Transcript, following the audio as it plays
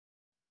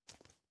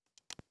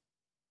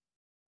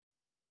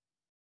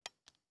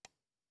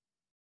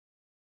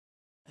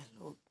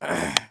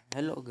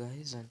Hello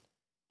guys, and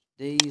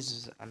today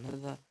is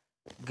another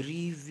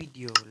Gree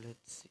video.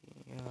 Let's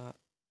see.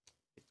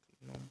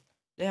 No,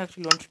 they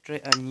actually want to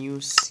try a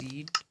new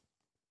seed.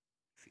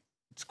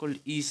 It's called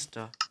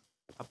Easter.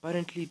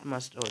 Apparently, it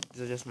must. Oh,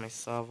 these are just my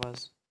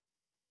servers.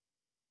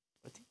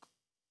 I think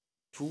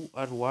two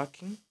are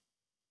working.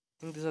 I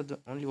think these are the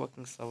only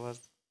working servers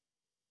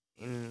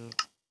in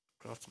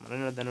Craftsman. I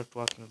know they're not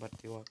working, but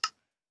they work.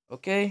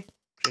 Okay,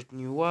 create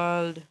new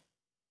world.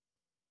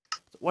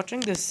 So watching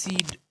the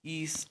seed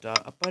Easter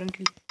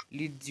apparently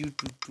leads you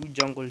to two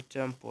jungle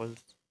temples.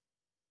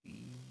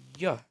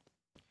 Yeah,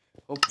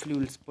 hopefully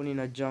we'll spawn in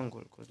a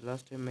jungle, because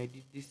last time I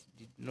did this it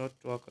did not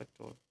work at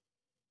all.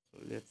 So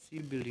let's see,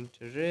 building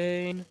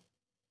terrain.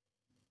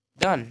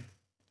 Done.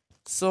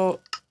 So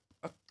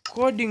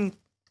according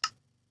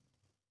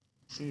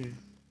hmm,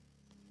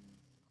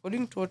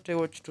 according to what I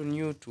watched on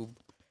YouTube,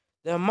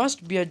 there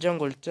must be a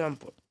jungle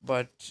temple,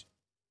 but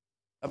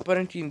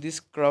apparently in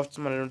this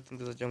craftsman I don't think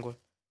there's a jungle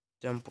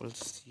temple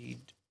seed.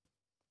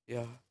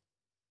 Yeah.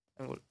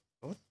 Jungle,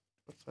 what?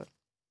 What's that?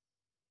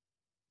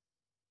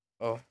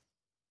 Oh.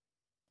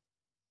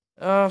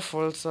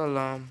 False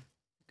alarm.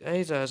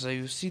 Guys, as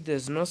you see,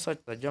 there's no such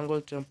a jungle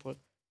temple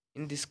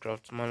in this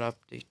craftsman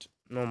update,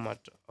 no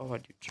matter how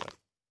hard you try.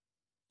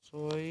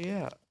 So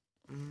yeah,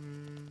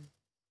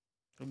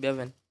 we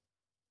haven't.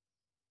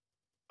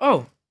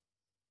 Oh,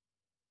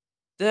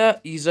 there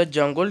is a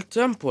jungle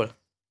temple.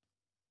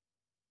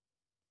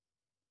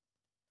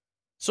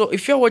 So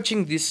if you're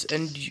watching this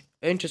and you're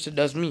interested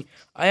as me,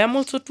 I am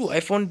also too.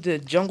 I found the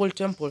jungle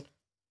temple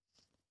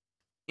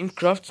in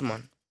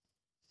craftsman.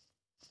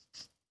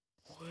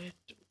 What?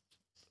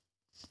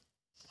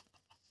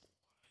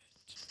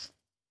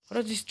 How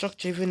does this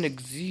structure even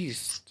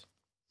exist?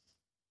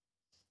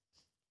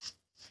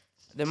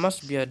 There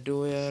must be a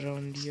doorway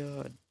around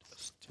here.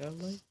 Stair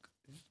like?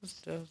 Is it a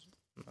stairs?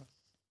 No.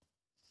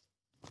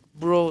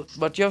 Bro,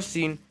 but you have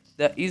seen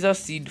there is a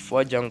seed for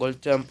a jungle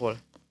temple.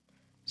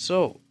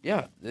 So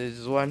yeah,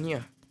 there's one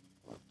here.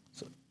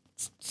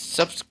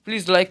 So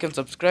please like and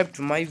subscribe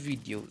to my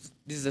videos.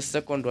 This is the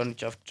second one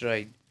which I've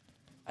tried.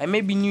 I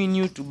may be new in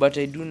YouTube, but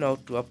I do know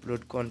how to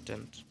upload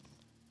content.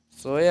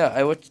 So yeah,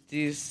 I watched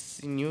this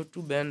in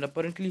YouTube, and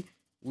apparently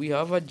we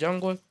have a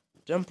jungle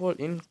temple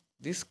in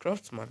this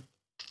craftsman.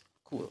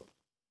 Cool.